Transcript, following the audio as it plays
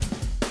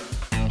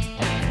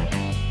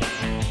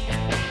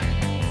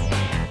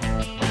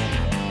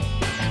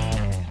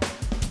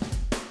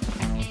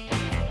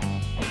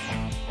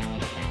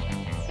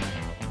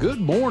Good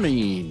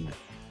morning.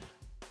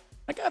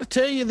 I got to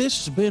tell you,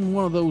 this has been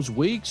one of those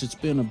weeks. It's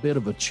been a bit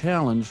of a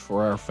challenge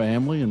for our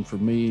family and for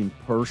me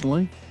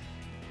personally.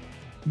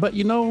 But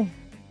you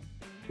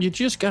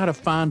just got to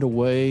find a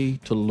way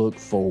to look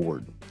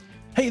forward.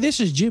 Hey,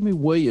 this is Jimmy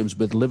Williams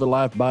with Live a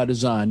Life by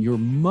Design, your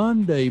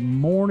Monday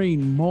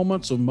morning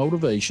moments of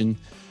motivation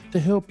to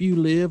help you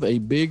live a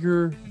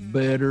bigger,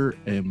 better,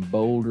 and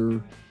bolder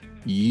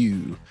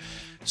you.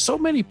 So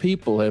many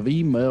people have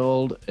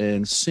emailed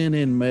and sent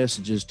in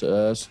messages to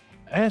us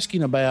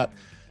asking about,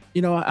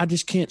 I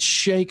just can't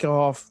shake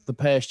off the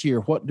past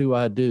year. What do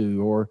I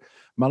do? Or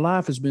my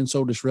life has been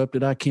so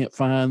disrupted, I can't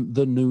find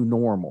the new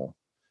normal.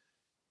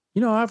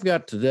 I've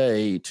got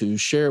today to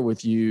share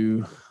with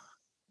you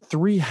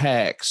 3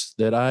 hacks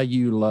that I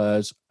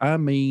utilize,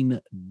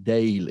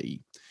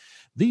 daily.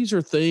 These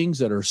are things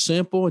that are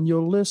simple, and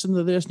you'll listen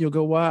to this and you'll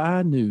go, "Why,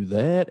 I knew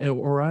that,"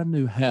 or "I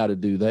knew how to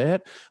do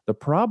that." The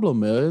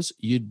problem is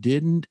you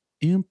didn't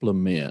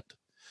implement.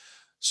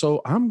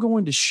 So I'm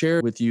going to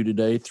share with you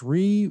today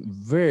 3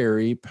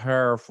 very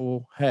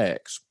powerful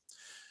hacks.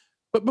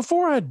 But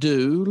before I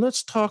do,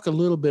 let's talk a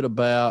little bit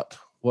about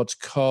what's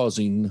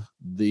causing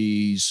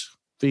these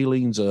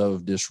feelings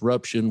of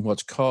disruption,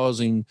 what's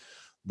causing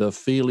the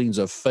feelings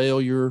of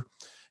failure.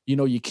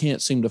 You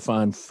can't seem to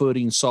find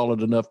footing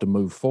solid enough to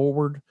move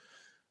forward.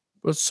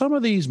 But some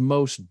of these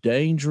most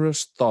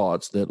dangerous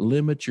thoughts that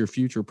limit your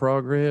future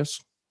progress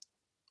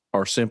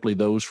are simply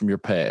those from your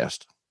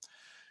past.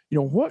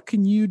 What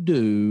can you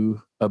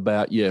do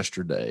about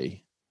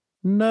yesterday?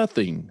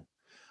 Nothing.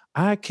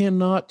 I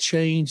cannot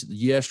change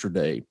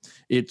yesterday.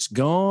 It's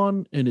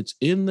gone and it's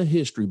in the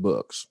history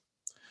books.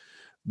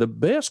 The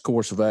best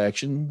course of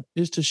action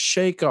is to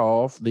shake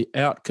off the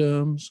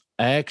outcomes,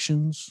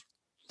 actions,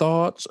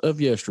 thoughts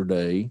of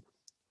yesterday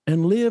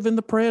and live in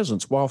the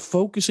present while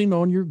focusing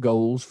on your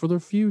goals for the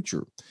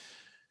future.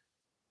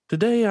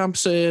 Today, I'm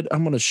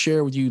going to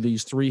share with you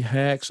these 3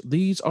 hacks.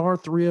 These are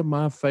 3 of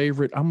my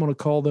favorite. I'm going to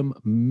call them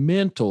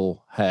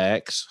mental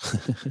hacks.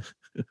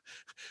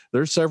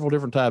 There's several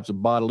different types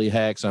of bodily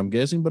hacks, I'm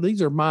guessing, but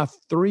these are my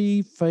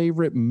 3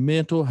 favorite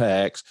mental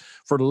hacks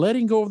for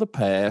letting go of the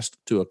past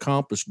to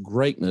accomplish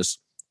greatness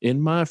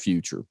in my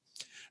future.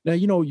 Now,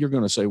 you're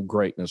going to say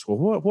greatness.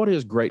 Well, what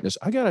is greatness?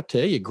 I got to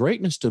tell you,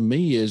 greatness to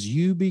me is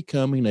you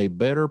becoming a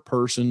better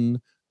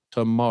person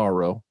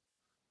tomorrow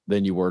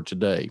than you were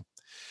today.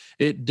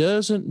 It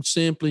doesn't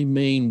simply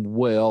mean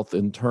wealth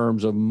in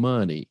terms of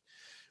money.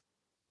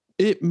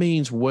 It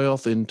means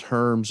wealth in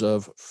terms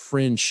of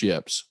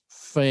friendships,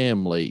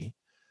 family.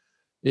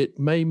 It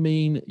may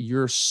mean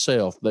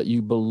yourself, that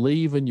you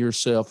believe in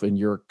yourself and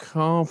you're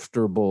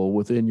comfortable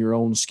within your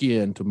own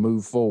skin to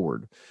move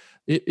forward.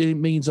 It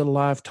means a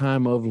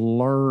lifetime of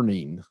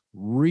learning,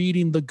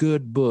 reading the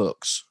good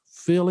books,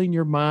 filling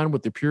your mind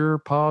with the pure,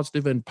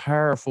 positive, and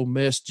powerful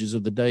messages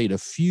of the day to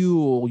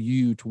fuel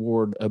you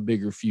toward a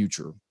bigger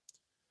future.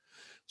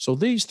 So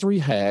these 3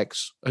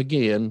 hacks,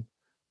 again,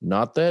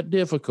 not that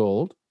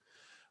difficult,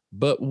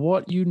 but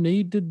what you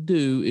need to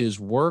do is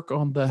work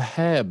on the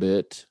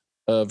habit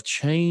of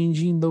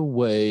changing the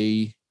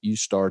way you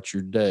start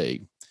your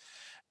day.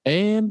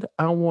 And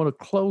I want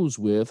to close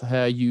with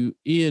how you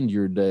end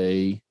your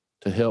day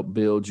to help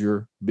build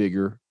your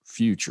bigger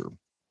future.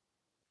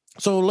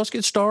 So let's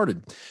get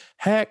started.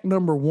 Hack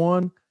number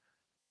 1.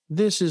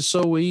 This is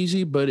so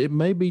easy, but it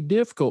may be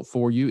difficult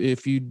for you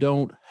if you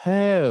don't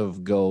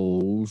have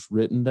goals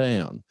written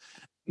down.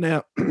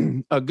 Now,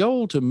 a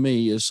goal to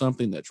me is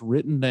something that's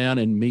written down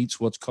and meets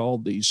what's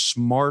called the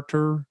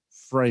SMARTER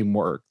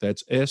framework.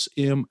 That's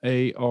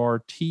SMARTER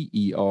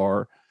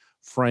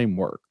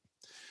framework.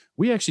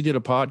 We actually did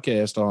a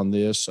podcast on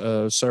this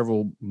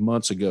several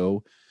months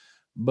ago,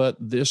 but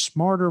this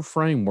SMARTER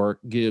framework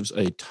gives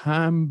a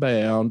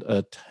time-bound,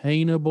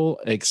 attainable,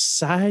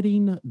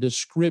 exciting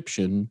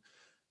description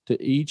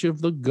to each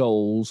of the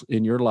goals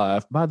in your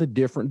life by the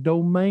different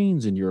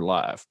domains in your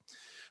life.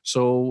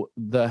 So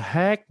the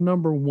hack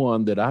number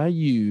 1 that I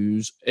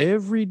use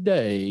every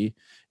day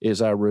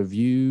is I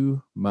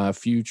review my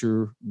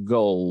future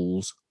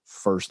goals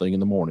first thing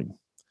in the morning.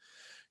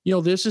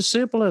 This is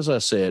simple, as I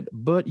said,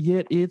 but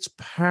yet it's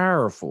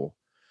powerful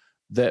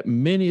that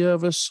many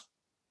of us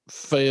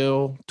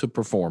fail to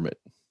perform it.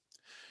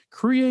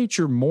 Create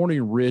your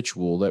morning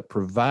ritual that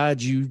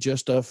provides you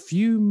just a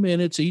few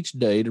minutes each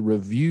day to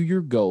review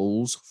your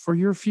goals for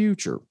your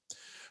future.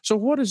 So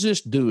what is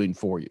this doing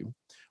for you?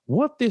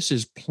 What this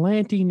is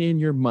planting in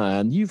your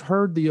mind, you've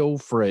heard the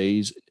old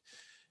phrase,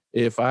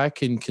 if I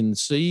can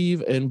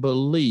conceive and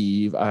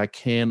believe, I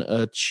can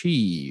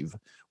achieve.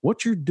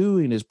 What you're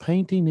doing is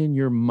painting in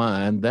your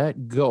mind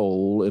that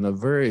goal in a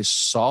very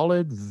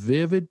solid,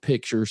 vivid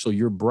picture so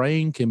your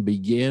brain can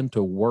begin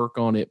to work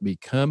on it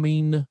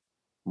becoming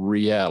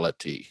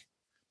reality.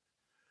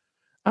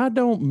 I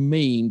don't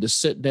mean to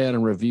sit down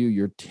and review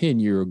your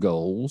 10-year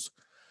goals.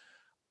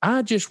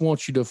 I just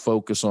want you to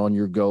focus on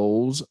your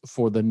goals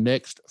for the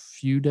next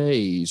few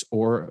days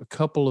or a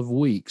couple of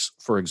weeks,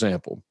 for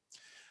example.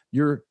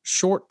 Your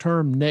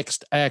short-term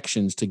next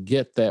actions to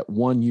get that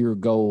 1-year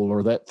goal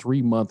or that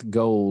 3-month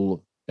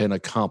goal and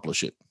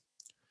accomplish it.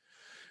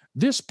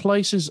 This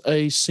places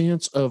a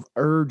sense of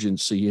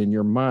urgency in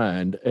your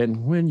mind.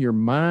 And when your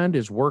mind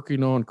is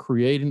working on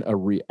creating a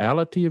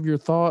reality of your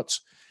thoughts,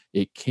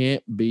 it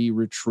can't be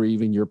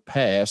retrieving your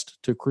past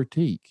to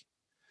critique.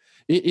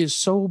 It is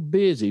so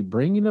busy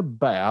bringing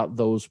about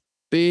those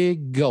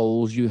big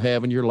goals you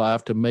have in your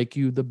life to make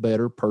you the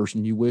better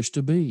person you wish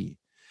to be,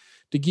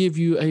 to give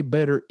you a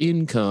better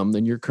income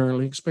than you're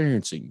currently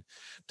experiencing,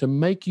 to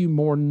make you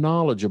more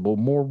knowledgeable,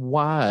 more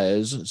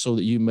wise, so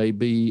that you may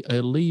be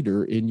a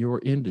leader in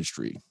your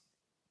industry.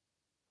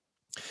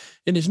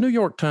 In his New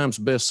York Times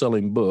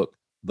best-selling book,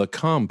 The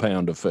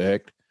Compound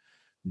Effect,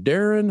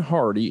 Darren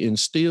Hardy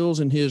instills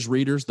in his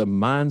readers the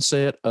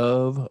mindset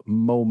of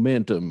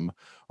momentum,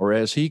 or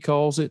as he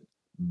calls it,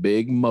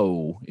 Big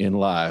Mo in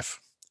life.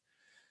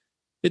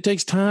 It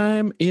takes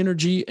time,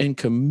 energy, and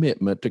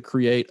commitment to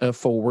create a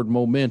forward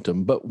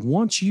momentum. But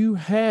once you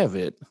have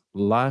it,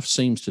 life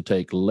seems to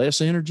take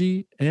less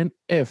energy and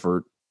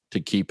effort to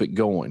keep it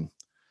going.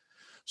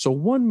 So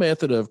one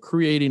method of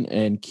creating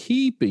and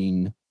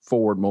keeping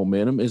forward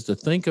momentum is to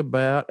think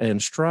about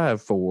and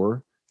strive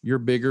for your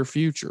bigger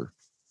future.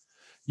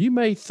 You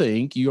may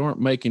think you aren't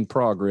making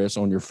progress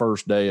on your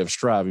first day of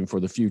striving for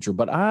the future,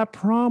 but I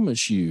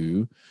promise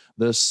you,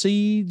 the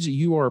seeds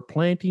you are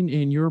planting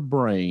in your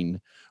brain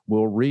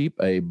will reap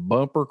a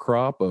bumper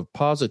crop of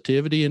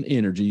positivity and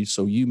energy,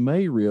 so you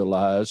may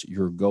realize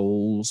your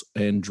goals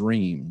and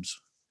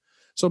dreams.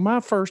 So my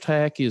first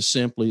hack is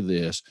simply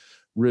this: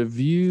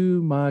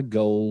 review my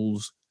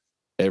goals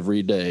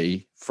every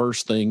day,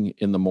 first thing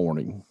in the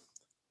morning.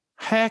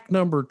 Hack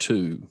number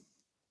 2,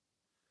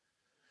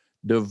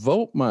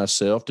 devote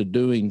myself to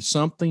doing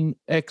something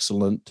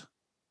excellent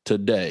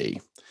today.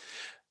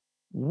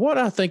 What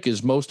I think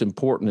is most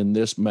important in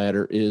this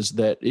matter is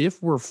that if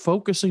we're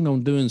focusing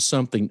on doing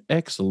something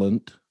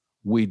excellent,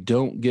 we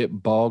don't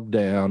get bogged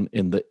down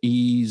in the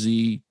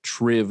easy,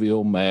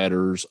 trivial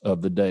matters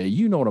of the day.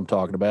 You know what I'm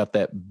talking about,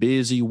 that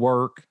busy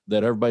work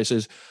that everybody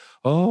says,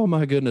 oh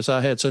my goodness,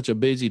 I had such a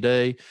busy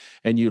day.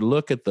 And you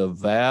look at the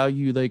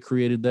value they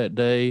created that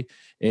day,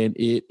 and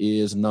it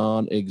is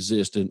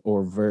non-existent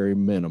or very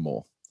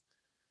minimal.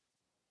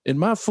 In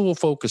my full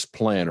focus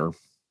planner,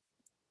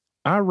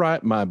 I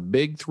write my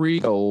big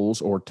 3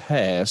 goals or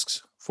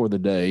tasks for the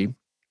day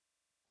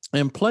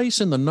and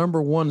place in the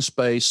number 1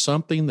 space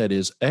something that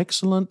is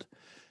excellent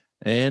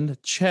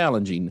and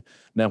challenging.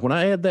 Now, when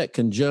I add that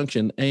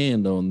conjunction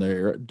and on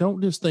there,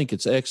 don't just think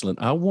it's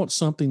excellent. I want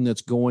something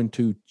that's going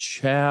to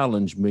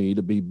challenge me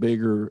to be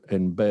bigger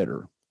and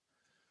better.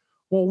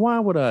 Well, why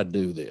would I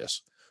do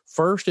this?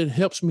 First, it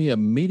helps me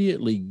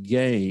immediately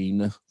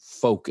gain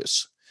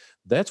focus.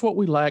 That's what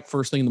we lack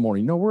first thing in the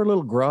morning. We're a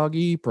little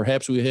groggy.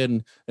 Perhaps we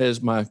hadn't,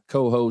 as my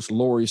co-host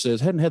Lori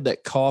says, hadn't had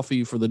that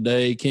coffee for the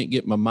day, can't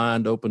get my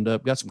mind opened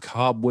up, got some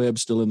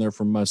cobwebs still in there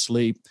from my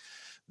sleep.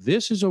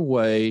 This is a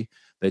way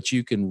that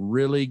you can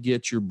really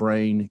get your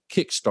brain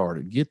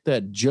kick-started, get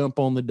that jump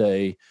on the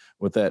day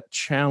with that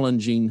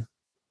challenging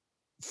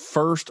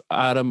first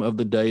item of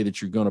the day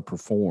that you're going to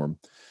perform.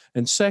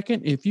 And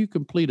second, if you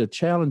complete a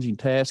challenging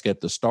task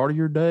at the start of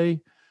your day,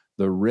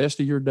 the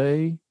rest of your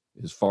day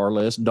is far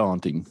less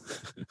daunting.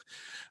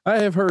 I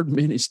have heard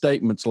many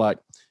statements like,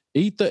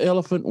 eat the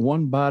elephant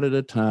one bite at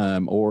a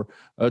time, or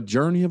a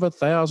journey of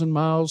 1,000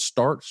 miles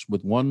starts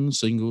with one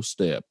single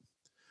step.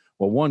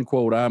 Well, one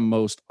quote I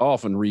most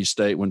often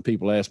restate when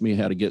people ask me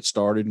how to get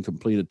started and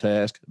complete a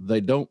task they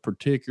don't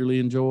particularly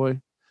enjoy,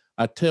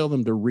 I tell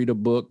them to read a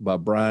book by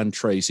Brian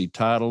Tracy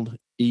titled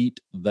Eat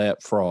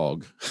That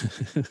Frog.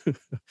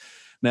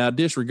 Now,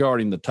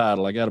 disregarding the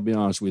title, I got to be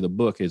honest with you, the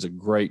book is a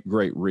great,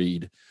 great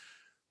read.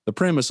 The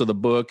premise of the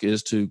book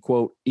is to,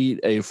 quote, eat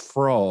a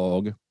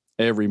frog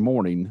every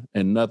morning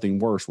and nothing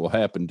worse will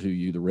happen to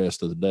you the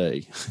rest of the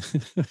day.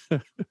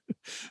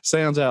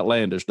 Sounds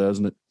outlandish,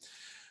 doesn't it?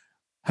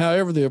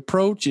 However, the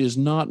approach is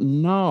not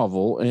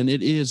novel and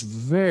it is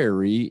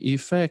very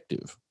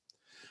effective.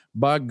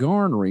 By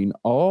garnering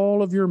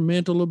all of your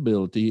mental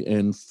ability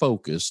and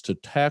focus to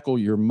tackle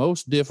your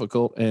most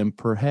difficult and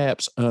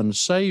perhaps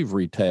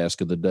unsavory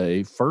task of the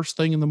day first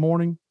thing in the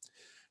morning,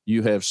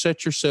 you have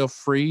set yourself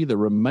free the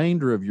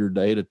remainder of your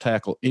day to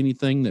tackle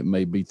anything that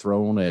may be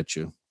thrown at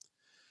you.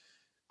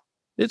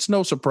 It's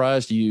no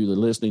surprise to you that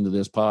listening to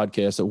this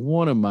podcast that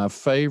one of my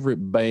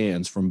favorite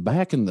bands from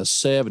back in the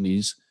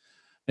 70s,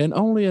 and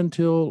only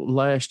until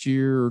last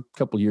year, a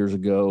couple of years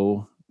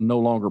ago, no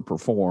longer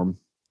perform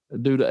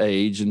due to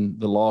age and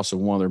the loss of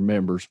one of their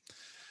members.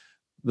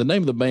 The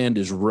name of the band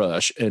is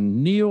Rush,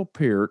 and Neil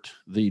Peart,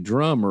 the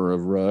drummer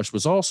of Rush,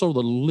 was also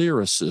the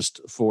lyricist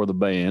for the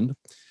band,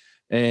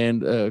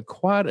 and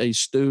quite a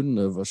student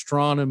of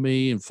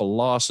astronomy and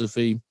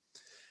philosophy.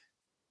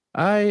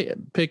 I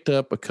picked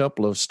up a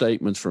couple of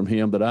statements from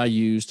him that I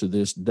use to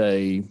this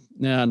day.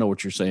 Now, I know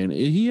what you're saying.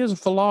 He is a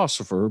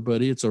philosopher,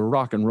 but it's a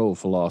rock and roll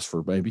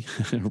philosopher, baby.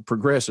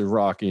 Progressive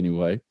rock,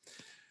 anyway.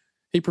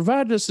 He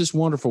provided us this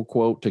wonderful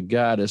quote to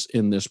guide us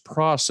in this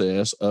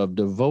process of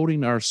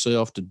devoting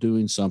ourselves to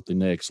doing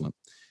something excellent.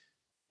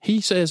 He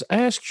says,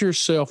 ask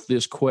yourself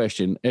this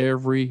question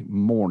every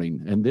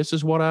morning. And this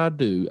is what I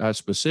do. I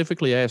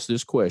specifically ask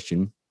this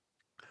question: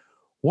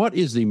 what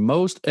is the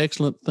most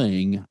excellent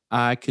thing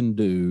I can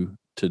do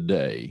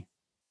today?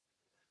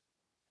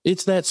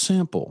 It's that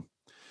simple.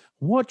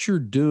 What you're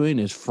doing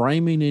is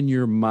framing in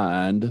your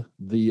mind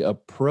the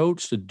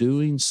approach to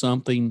doing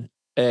something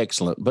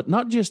excellent, but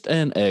not just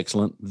an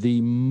excellent,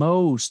 the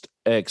most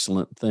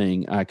excellent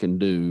thing I can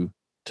do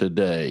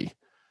today.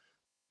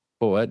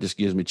 Boy, that just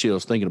gives me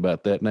chills thinking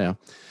about that now.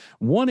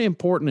 One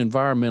important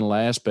environmental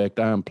aspect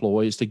I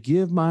employ is to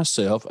give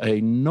myself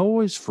a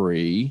noise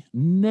free,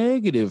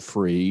 negative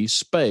free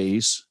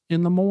space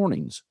in the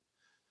mornings.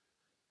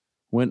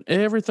 When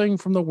everything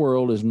from the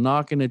world is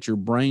knocking at your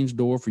brain's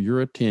door for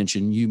your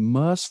attention, you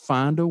must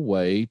find a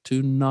way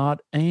to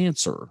not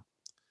answer.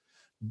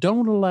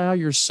 Don't allow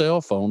your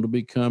cell phone to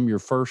become your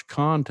first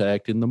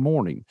contact in the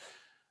morning.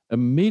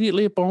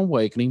 Immediately upon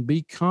awakening,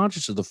 be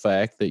conscious of the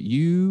fact that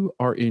you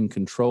are in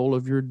control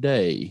of your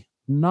day,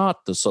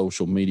 not the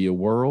social media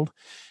world.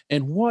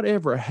 And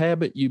whatever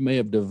habit you may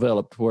have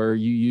developed where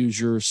you use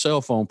your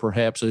cell phone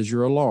perhaps as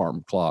your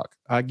alarm clock,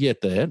 I get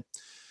that.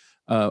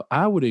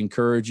 I would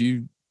encourage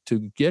you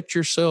to get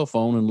your cell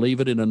phone and leave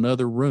it in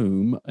another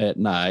room at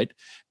night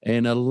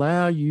and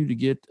allow you to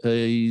get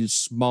a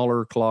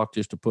smaller clock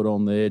just to put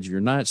on the edge of your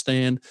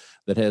nightstand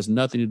that has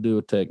nothing to do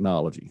with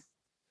technology.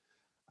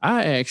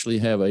 I actually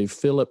have a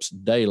Philips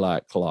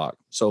daylight clock.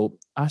 So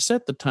I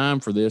set the time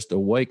for this to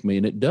wake me,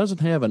 and it doesn't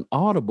have an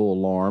audible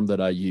alarm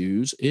that I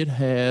use. It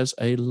has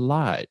a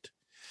light.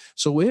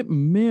 So it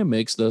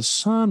mimics the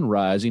sun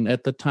rising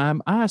at the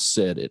time I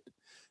set it.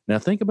 Now,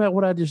 think about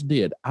what I just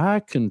did. I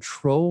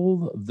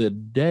control the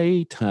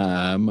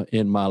daytime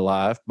in my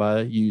life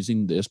by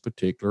using this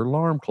particular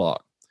alarm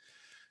clock.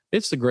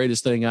 It's the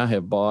greatest thing I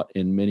have bought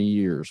in many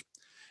years.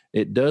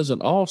 It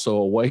doesn't also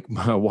awake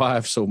my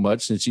wife so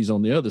much since she's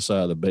on the other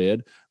side of the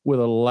bed with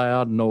a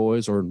loud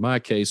noise, or in my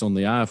case on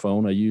the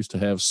iPhone, I used to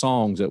have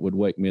songs that would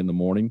wake me in the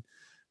morning.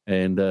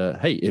 And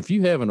hey, if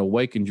you haven't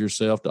awakened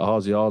yourself to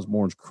Ozzy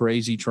Osbourne's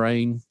Crazy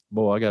Train,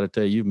 boy, I got to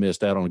tell you, you've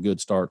missed out on a good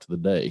start to the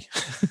day.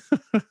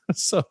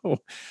 so,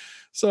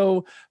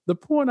 so the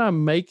point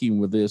I'm making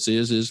with this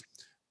is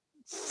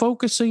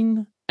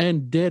focusing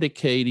and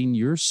dedicating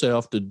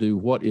yourself to do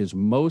what is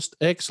most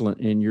excellent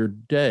in your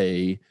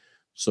day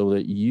so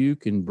that you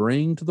can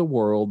bring to the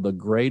world the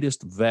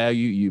greatest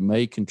value you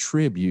may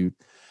contribute,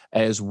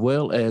 as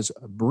well as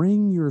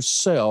bring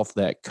yourself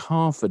that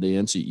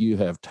confidence that you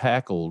have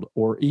tackled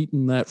or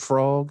eaten that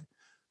frog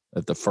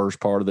at the first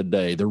part of the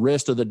day. The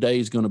rest of the day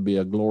is going to be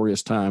a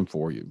glorious time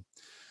for you.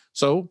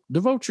 So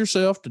devote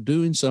yourself to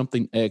doing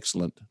something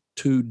excellent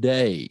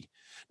today.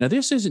 Now,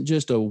 this isn't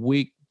just a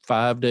week,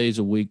 5 days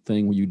a week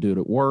thing where you do it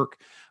at work.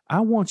 I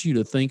want you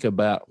to think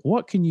about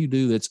what can you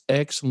do that's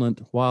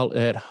excellent while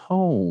at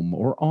home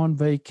or on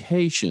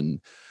vacation.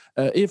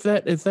 If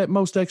that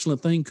most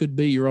excellent thing could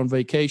be you're on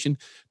vacation,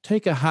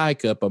 take a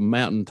hike up a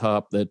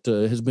mountaintop that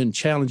has been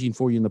challenging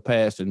for you in the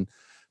past and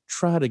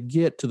try to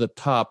get to the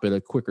top at a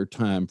quicker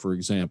time, for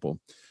example.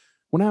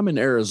 When I'm in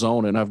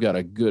Arizona, and I've got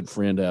a good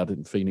friend out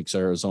in Phoenix,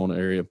 Arizona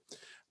area,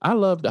 I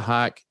love to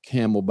hike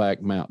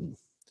Camelback Mountain.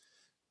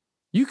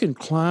 You can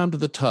climb to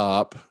the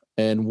top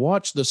and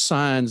watch the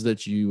signs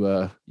that you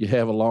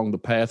have along the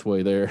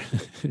pathway there.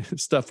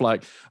 Stuff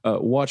like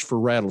watch for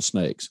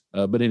rattlesnakes.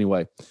 But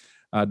anyway,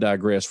 I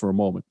digress for a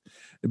moment.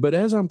 But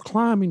as I'm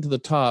climbing to the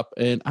top,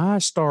 and I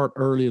start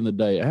early in the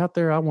day out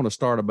there, I want to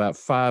start about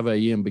 5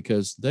 a.m.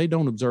 because they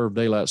don't observe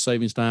daylight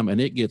savings time,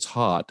 and it gets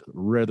hot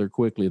rather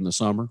quickly in the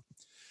summer.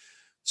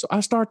 So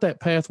I start that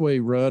pathway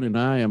run, and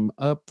I am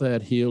up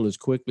that hill as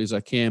quickly as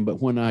I can.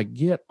 But when I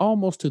get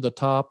almost to the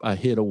top, I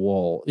hit a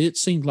wall. It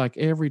seems like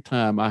every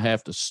time I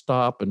have to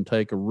stop and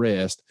take a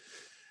rest.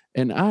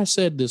 And I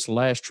said this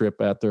last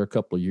trip out there a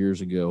couple of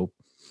years ago,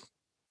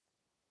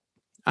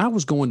 I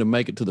was going to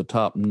make it to the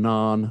top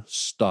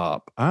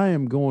non-stop. I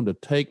am going to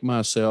take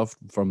myself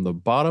from the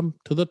bottom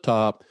to the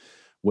top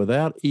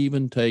without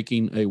even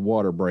taking a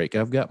water break.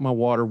 I've got my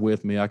water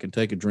with me. I can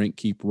take a drink,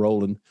 keep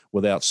rolling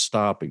without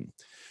stopping.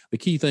 The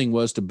key thing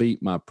was to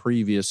beat my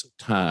previous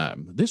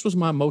time. This was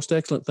my most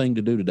excellent thing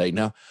to do today.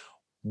 Now,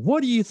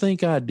 what do you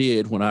think I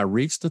did when I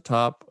reached the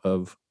top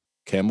of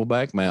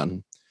Camelback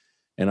Mountain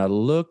and I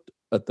looked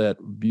at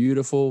that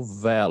beautiful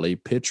valley,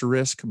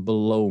 picturesque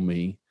below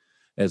me,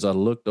 as I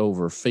looked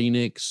over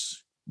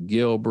Phoenix,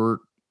 Gilbert,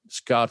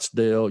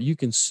 Scottsdale? You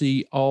can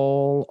see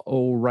all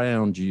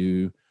around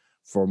you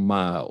for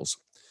miles.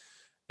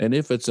 And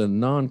if it's a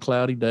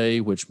non-cloudy day,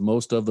 which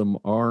most of them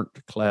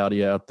aren't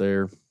cloudy out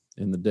there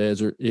in the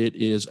desert, it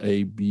is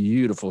a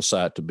beautiful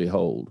sight to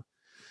behold.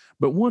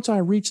 But once I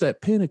reach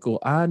that pinnacle,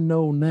 I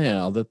know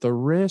now that the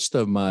rest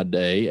of my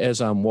day,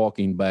 as I'm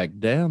walking back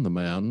down the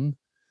mountain,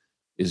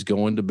 is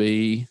going to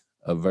be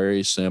a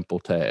very simple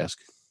task.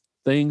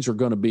 Things are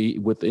going to be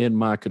within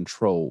my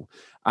control.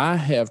 I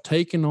have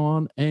taken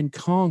on and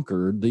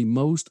conquered the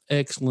most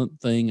excellent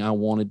thing I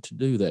wanted to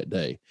do that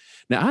day.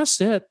 Now, I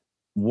set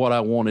what I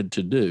wanted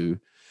to do,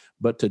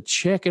 but to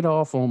check it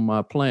off on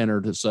my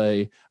planner to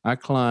say I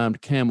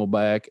climbed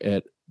Camelback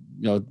at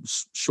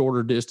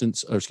shorter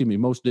distance, or excuse me,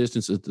 most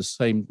distance at the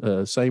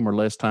same or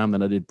less time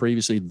than I did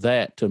previously,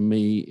 that to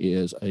me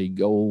is a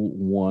goal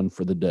one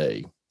for the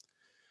day.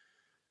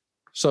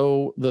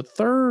 So the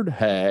third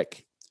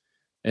hack,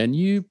 and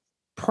you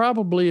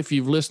probably, if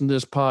you've listened to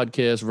this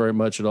podcast very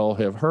much at all,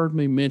 have heard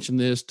me mention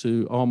this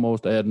to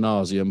almost ad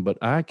nauseum, but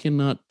I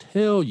cannot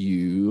tell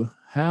you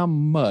how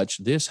much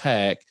this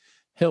hack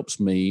helps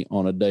me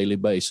on a daily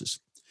basis.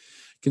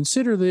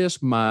 Consider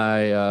this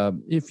my,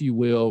 if you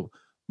will,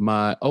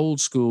 my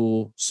old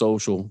school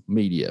social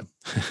media.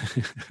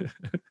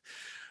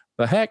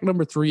 The hack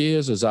number 3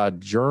 is I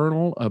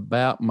journal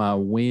about my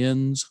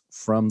wins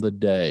from the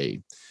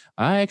day.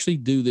 I actually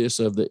do this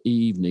of the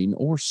evening,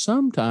 or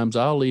sometimes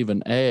I'll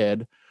even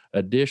add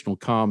additional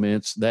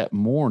comments that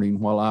morning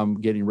while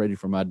I'm getting ready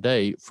for my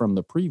day from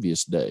the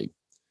previous day.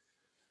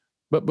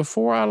 But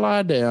before I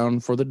lie down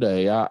for the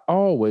day, I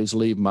always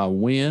leave my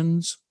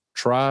wins,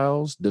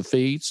 trials,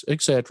 defeats,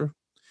 etc.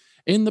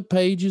 in the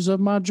pages of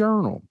my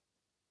journal.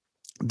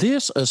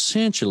 This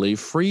essentially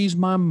frees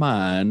my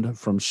mind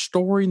from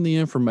storing the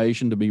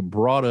information to be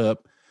brought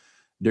up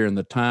during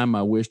the time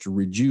I wish to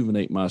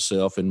rejuvenate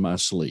myself in my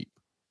sleep.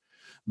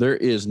 There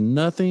is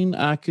nothing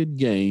I could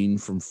gain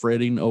from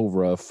fretting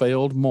over a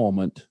failed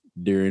moment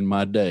during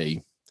my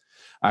day.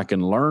 I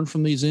can learn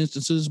from these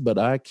instances, but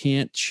I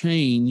can't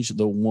change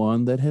the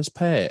one that has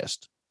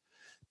passed.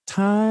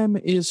 Time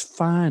is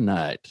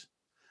finite.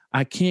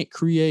 I can't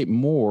create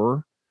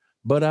more,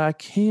 but I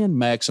can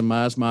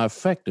maximize my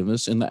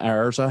effectiveness in the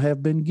hours I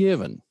have been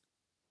given.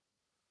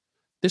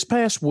 This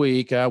past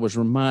week, I was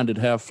reminded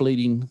how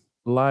fleeting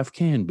life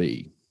can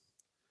be.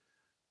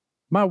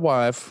 My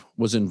wife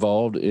was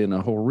involved in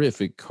a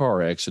horrific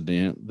car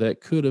accident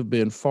that could have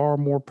been far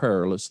more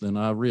perilous than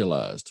I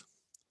realized.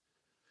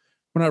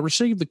 When I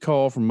received the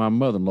call from my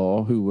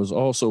mother-in-law, who was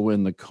also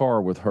in the car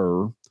with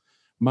her,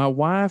 my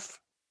wife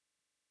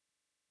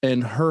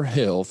and her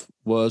health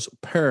was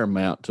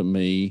paramount to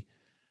me,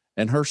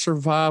 and her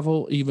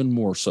survival even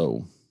more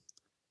so.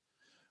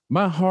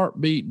 My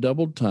heartbeat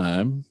doubled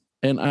time,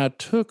 and I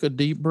took a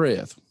deep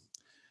breath.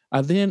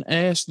 I then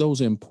asked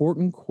those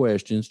important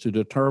questions to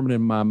determine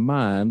in my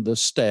mind the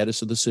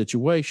status of the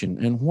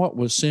situation and what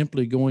was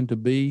simply going to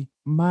be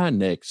my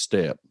next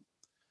step.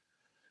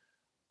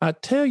 I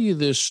tell you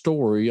this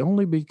story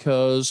only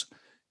because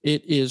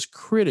it is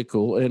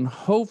critical, and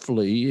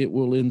hopefully it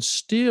will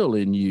instill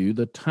in you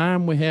the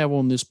time we have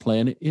on this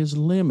planet is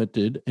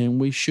limited, and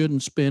we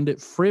shouldn't spend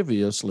it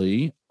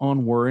frivolously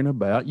on worrying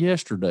about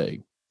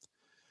yesterday.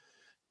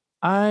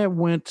 I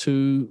went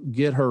to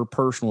get her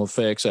personal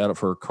effects out of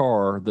her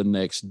car the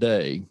next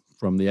day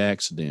from the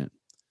accident.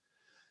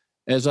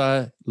 As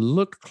I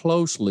looked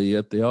closely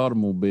at the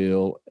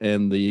automobile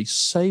and the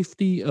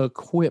safety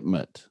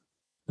equipment,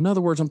 in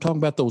other words, I'm talking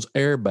about those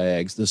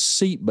airbags, the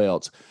seat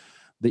belts,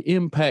 the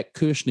impact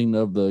cushioning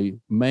of the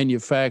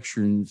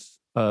manufacturing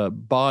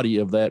body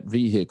of that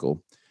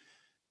vehicle.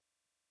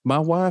 My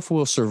wife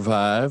will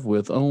survive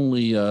with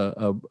only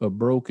a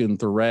broken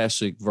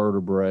thoracic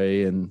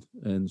vertebrae and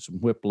some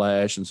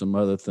whiplash and some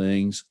other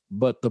things.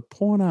 But the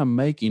point I'm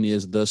making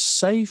is the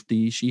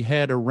safety she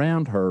had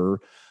around her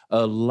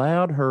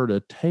allowed her to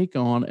take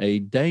on a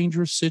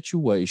dangerous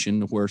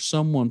situation where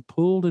someone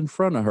pulled in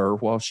front of her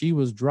while she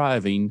was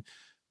driving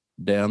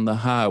down the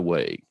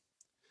highway.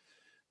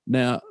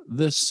 Now,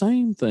 the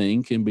same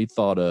thing can be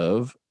thought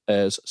of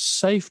as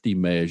safety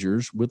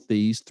measures with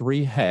these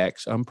 3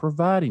 hacks I'm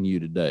providing you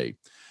today.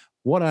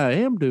 What I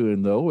am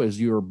doing, though,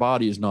 as your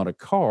body is not a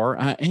car,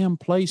 I am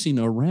placing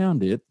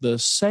around it the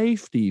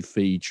safety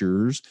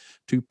features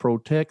to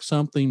protect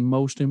something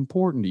most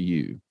important to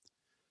you,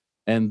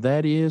 and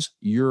that is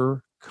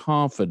your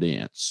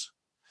confidence.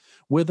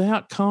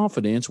 Without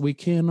confidence, we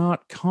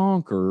cannot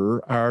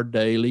conquer our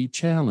daily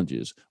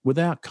challenges.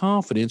 Without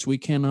confidence, we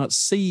cannot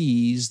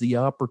seize the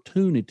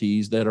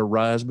opportunities that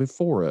arise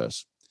before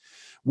us.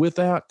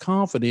 Without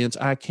confidence,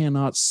 I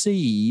cannot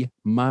see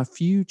my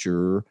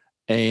future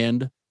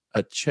and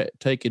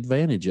take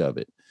advantage of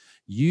it.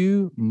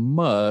 You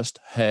must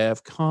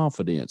have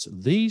confidence.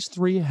 These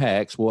 3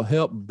 hacks will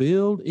help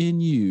build in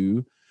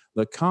you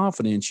the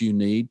confidence you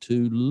need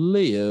to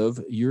live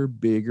your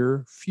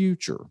bigger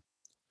future.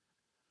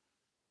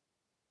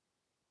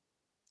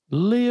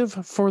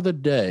 Live for the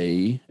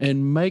day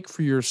and make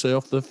for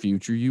yourself the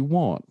future you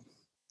want.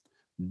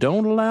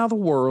 Don't allow the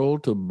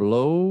world to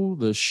blow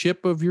the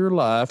ship of your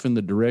life in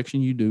the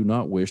direction you do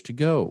not wish to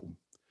go.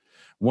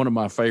 One of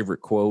my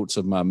favorite quotes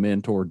of my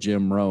mentor,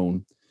 Jim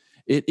Rohn: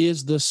 "It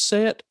is the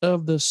set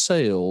of the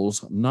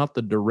sails, not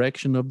the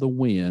direction of the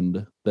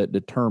wind, that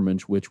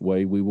determines which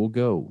way we will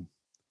go."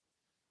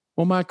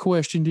 Well, my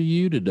question to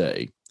you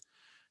today: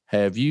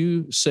 have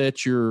you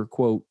set your,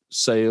 quote,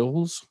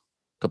 sails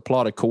to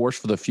plot a course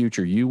for the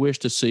future you wish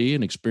to see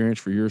and experience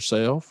for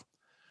yourself?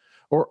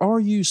 Or are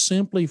you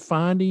simply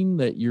finding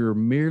that you're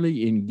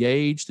merely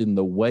engaged in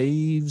the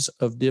waves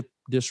of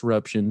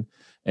disruption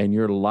and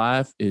your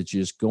life is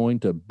just going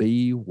to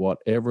be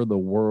whatever the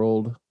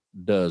world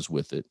does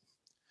with it?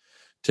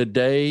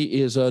 Today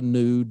is a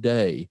new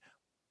day.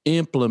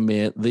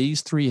 Implement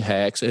these 3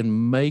 hacks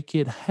and make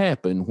it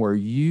happen where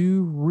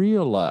you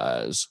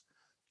realize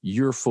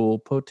your full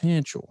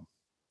potential.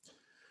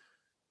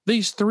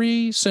 These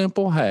 3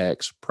 simple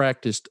hacks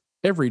practiced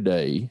every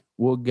day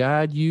will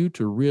guide you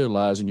to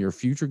realizing your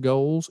future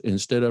goals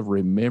instead of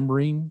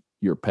remembering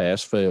your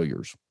past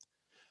failures.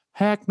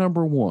 Hack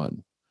number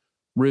 1,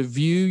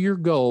 review your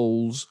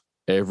goals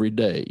every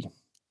day.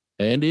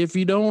 And if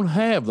you don't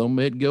have them,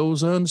 it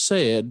goes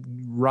unsaid,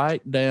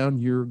 write down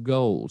your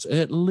goals,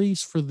 at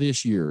least for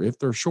this year. If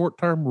they're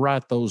short-term,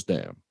 write those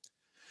down.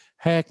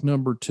 Hack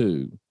number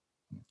 2,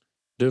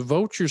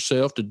 devote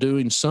yourself to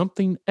doing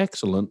something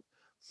excellent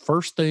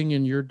first thing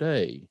in your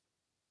day.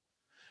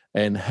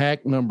 And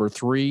hack number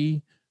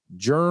 3,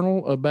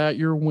 journal about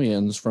your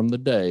wins from the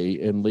day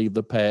and leave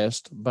the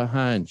past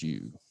behind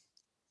you.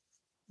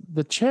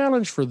 The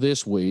challenge for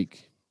this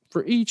week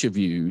for each of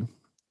you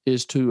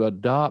is to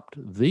adopt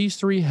these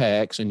 3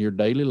 hacks in your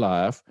daily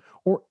life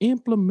or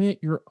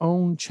implement your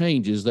own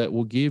changes that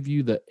will give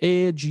you the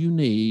edge you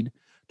need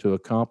to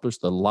accomplish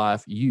the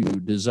life you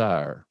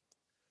desire.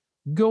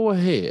 Go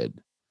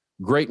ahead.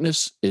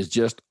 Greatness is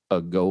just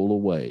a goal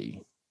away.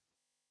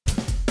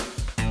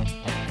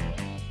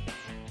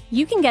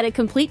 You can get a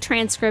complete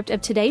transcript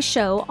of today's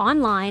show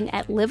online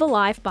at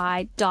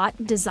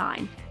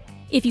livealifeby.design.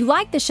 If you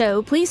like the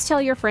show, please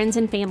tell your friends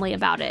and family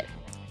about it.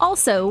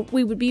 Also,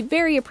 we would be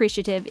very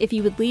appreciative if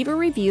you would leave a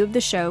review of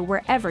the show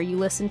wherever you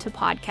listen to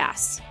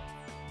podcasts.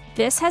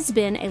 This has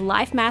been a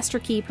Life Master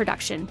Key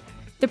production.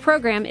 The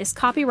program is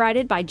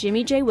copyrighted by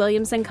Jimmy J.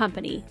 Williams &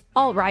 Company,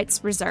 all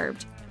rights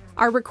reserved.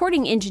 Our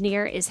recording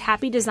engineer is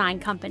Happy Design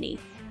Company.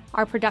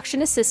 Our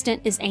production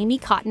assistant is Amy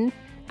Cotton.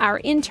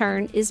 Our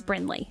intern is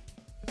Brinley.